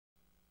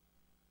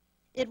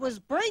It was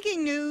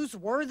breaking news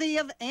worthy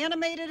of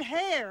animated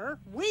hair.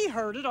 We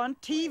heard it on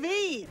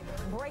TV.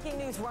 Breaking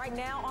news right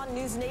now on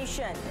News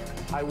Nation.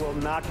 I will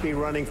not be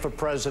running for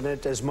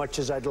president as much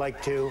as I'd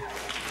like to,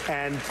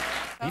 and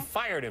he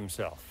fired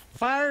himself.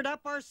 Fired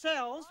up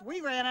ourselves, we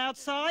ran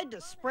outside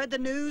to spread the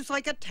news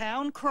like a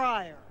town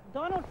crier.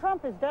 Donald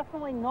Trump is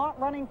definitely not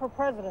running for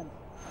president.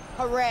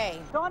 Hooray.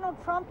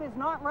 Donald Trump is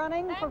not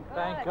running for...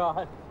 Thank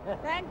God.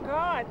 Thank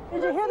God.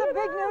 Did you hear the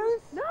big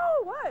news? No,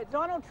 what?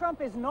 Donald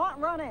Trump is not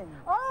running.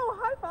 Oh,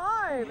 high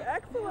five.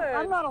 Excellent.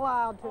 I'm not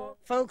allowed to.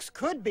 Folks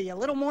could be a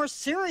little more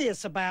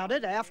serious about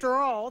it. After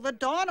all, the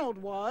Donald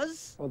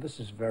was... well, this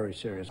is very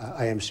serious.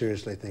 I am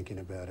seriously thinking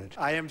about it.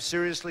 I am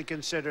seriously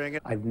considering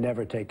it. I've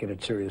never taken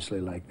it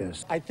seriously like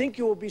this. I think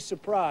you will be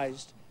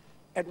surprised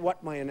at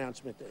what my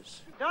announcement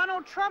is.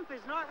 Donald Trump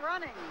is not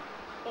running.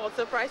 Well,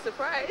 surprise,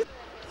 surprise.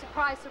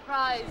 Surprise,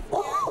 surprise.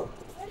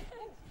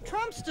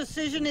 Trump's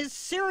decision is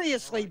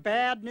seriously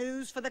bad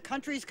news for the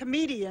country's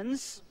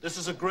comedians. This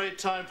is a great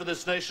time for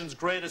this nation's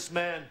greatest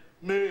man,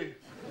 me.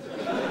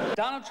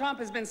 Donald Trump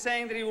has been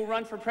saying that he will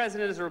run for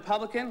president as a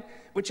Republican,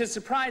 which is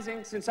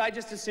surprising since I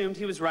just assumed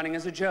he was running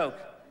as a joke.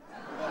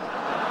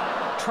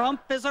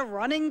 Trump as a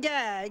running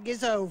gag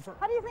is over.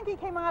 How do you think he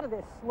came out of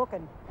this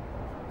looking?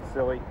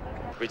 Silly.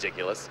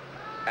 Ridiculous.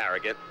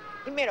 Arrogant.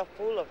 He made a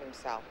fool of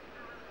himself,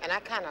 and I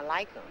kind of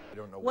like him. I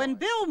don't know when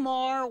Bill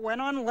Maher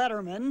went on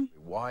Letterman...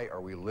 why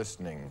are we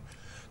listening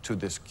to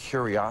this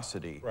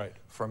curiosity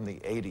from the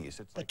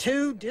 80s? The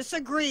two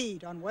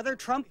disagreed on whether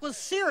Trump was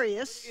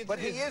serious. But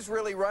he is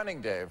really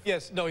running, Dave.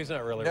 Yes, no, he's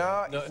not really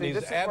running. No,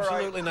 he's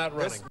absolutely not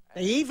running.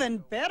 They even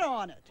bet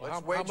on it.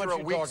 Let's wager a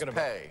week's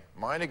pay.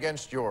 Mine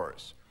against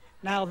yours.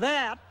 Now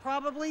that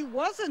probably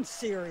wasn't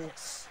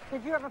serious.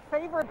 Did you have a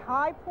favorite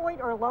high point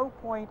or low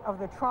point of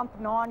the Trump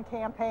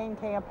non-campaign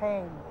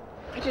campaign?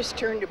 I just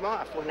turned him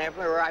off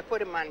whenever I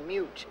put him on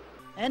mute.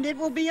 And it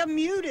will be a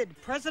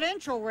muted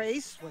presidential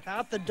race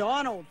without the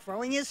Donald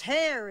throwing his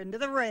hair into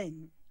the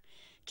ring.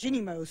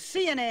 Ginny Mo,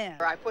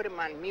 CNN. I put him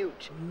on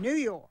mute. New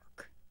York.